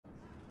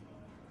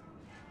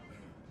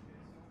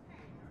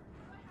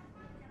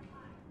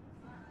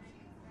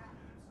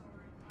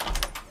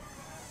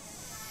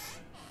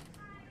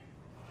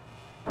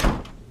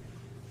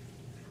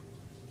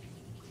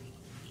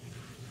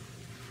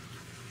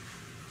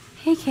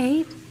Hey,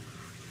 Kate.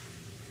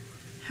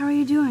 How are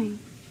you doing?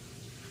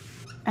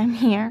 I'm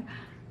here.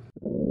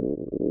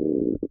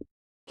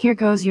 Here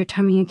goes your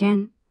tummy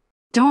again.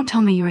 Don't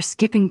tell me you are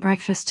skipping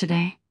breakfast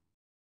today.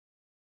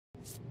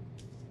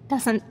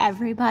 Doesn't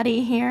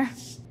everybody here?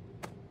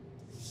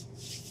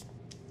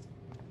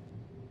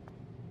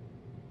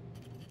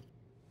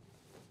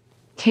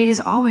 Kate is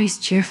always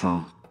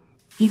cheerful,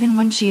 even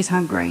when she is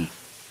hungry.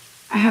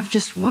 I have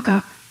just woke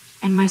up,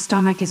 and my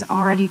stomach is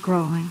already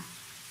growling.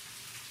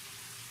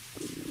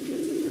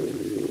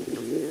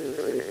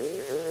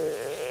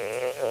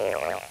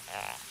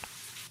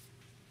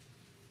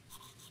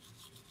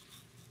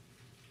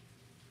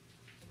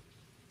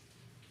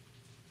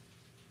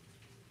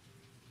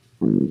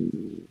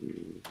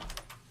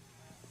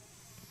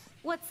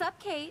 What's up,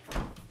 Kate?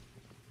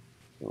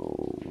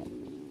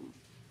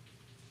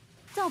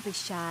 Don't be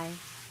shy.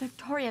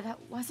 Victoria, that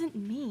wasn't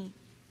me.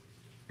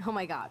 Oh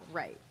my god,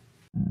 right.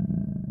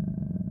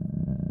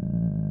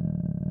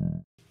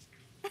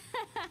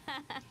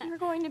 You're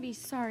going to be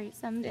sorry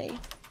someday.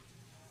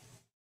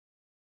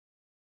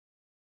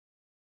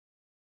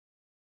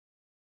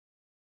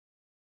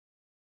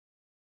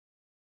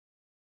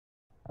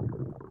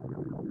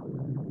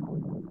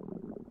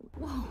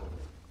 Whoa.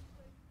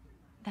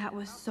 That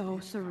was so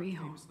surreal.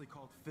 Famously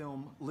called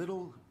film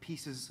Little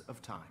Pieces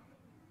of Time.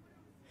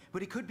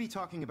 But he could be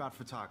talking about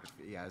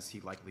photography, as he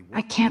likely would.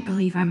 I can't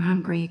believe I'm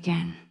hungry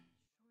again.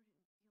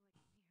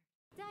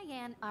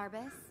 Diane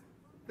Arbus.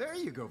 There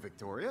you go,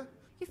 Victoria.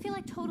 You feel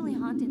like totally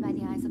haunted by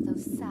the eyes of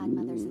those sad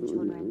mothers and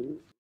children.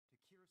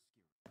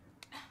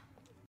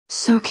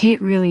 So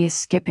Kate really is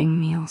skipping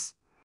meals.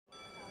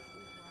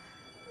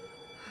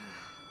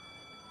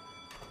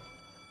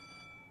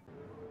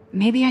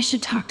 Maybe I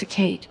should talk to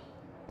Kate.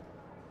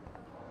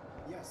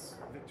 Yes,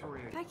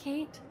 Victoria. Hi,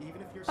 Kate.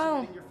 Even if you're Oh.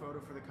 submitting your photo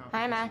for the competition,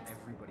 Hi, Max.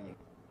 everybody...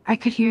 I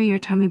could hear your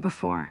tummy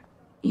before.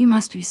 You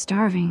must be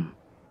starving.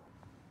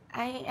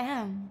 I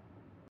am.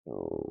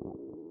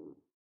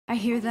 I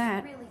hear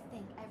that. Really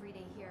think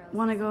everyday heroes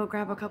Want to go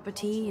grab a cup of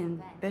tea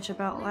and bitch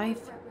about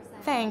life?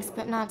 Thanks,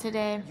 but not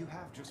today. You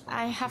have just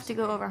I have to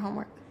go over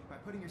homework. by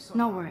putting yourself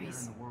No out there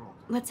worries. in the world,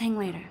 Let's hang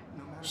later.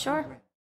 no matter Sure. where